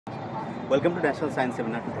Welcome to National Science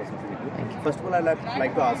Seminar 2022. Thank you. First of all, I'd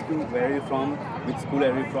like to ask you where are you from, which school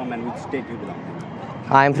are you from, and which state you belong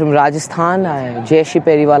to? I'm from Rajasthan,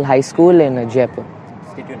 𝗡𝘁𝗶cie High School in Jaipur.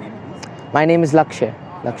 State your name, please. My name is Lakshya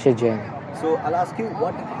Jain. So I'll ask you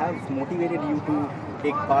what has motivated you to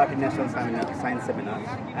take part in National Science Seminar,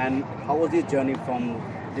 and how was your journey from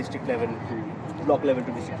district level to block level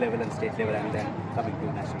to district level and state level, and then coming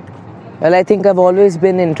to national? Well, I think I've always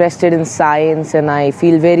been interested in science, and I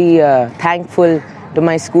feel very thankful to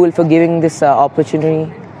my school for giving this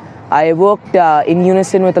opportunity. I worked in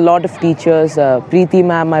unison with a lot of teachers. Preeti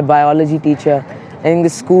ma'am, my biology teacher. I think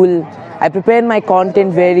the school, I prepared my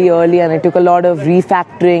content very early, and I took a lot of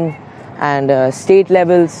refactoring and state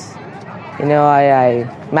levels. I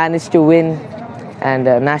managed to win, and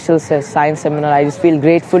National Science Seminar. I just feel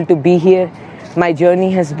grateful to be here. My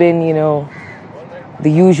journey has been, the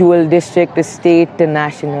usual district, the state, the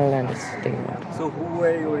national, and the state. So who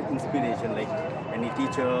were your inspiration? Like any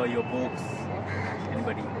teacher, your books,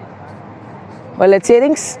 anybody? Well, let's say I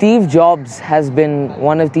think Steve Jobs has been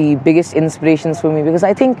one of the biggest inspirations for me, because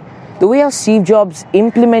I think the way how Steve Jobs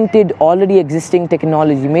implemented already existing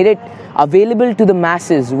technology, made it available to the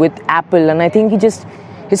masses with Apple, and I think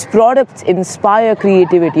his products inspire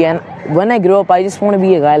creativity, and when I grow up, I just want to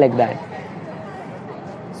be a guy like that.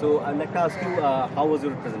 So I'd like to ask you, how was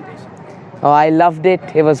your presentation? Oh, I loved it.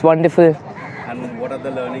 It was wonderful. And what are the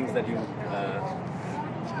learnings that you,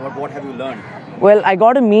 what have you learned? Well, I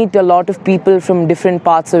got to meet a lot of people from different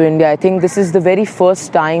parts of India. I think this is the very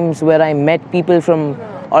first times where I met people from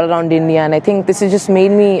all around India, and I think this has just made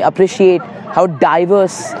me appreciate how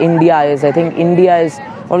diverse India is. I think India is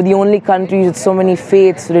one of the only countries with so many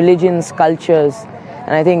faiths, religions, cultures,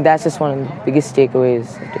 and I think that's just one of the biggest takeaways.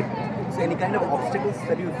 So any kind of obstacles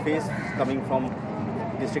that you face coming from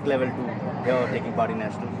district level to here taking part in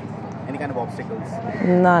national? Any kind of obstacles?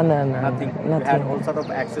 No. Nothing. You had all sort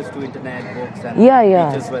of access to internet, books, and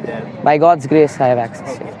teachers were there. By God's grace, I have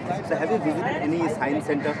access. Okay. So have you visited any science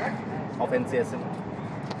center of NCSM?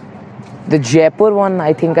 The Jaipur one,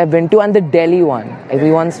 I think I've been to, and the Delhi one.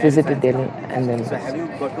 Everyone's visited Delhi, and then. So have you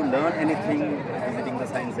got to learn anything visiting the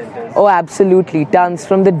science centers? Oh, absolutely, tons.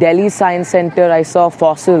 From the Delhi Science Center, I saw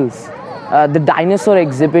fossils. The dinosaur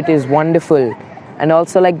exhibit is wonderful. And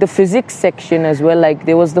also like the physics section as well, like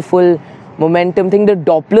there was the full momentum thing, the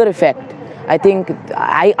Doppler effect. I think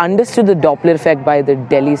I understood the Doppler effect by the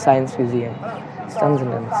Delhi Science Museum. Tons and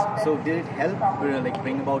tons. So did it help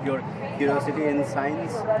bring about your curiosity in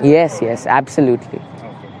science? Yes, absolutely. Okay.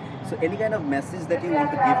 So any kind of message that you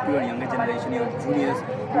want to give to your younger generation, your juniors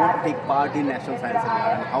who want to take part in National Science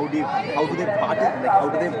Seminar, and how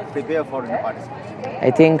do they prepare for the participation?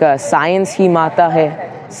 I think science ही माता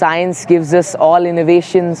है. Science gives us all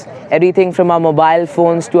innovations, everything from our mobile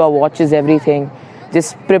phones to our watches, everything.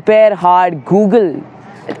 Just prepare hard, Google.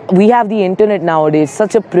 We have the internet nowadays,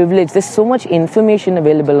 such a privilege. There's so much information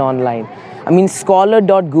available online. I mean,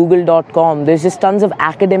 scholar.google.com, there's just tons of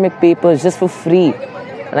academic papers just for free.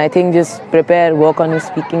 And I think just prepare, work on your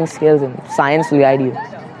speaking skills, and science will guide you.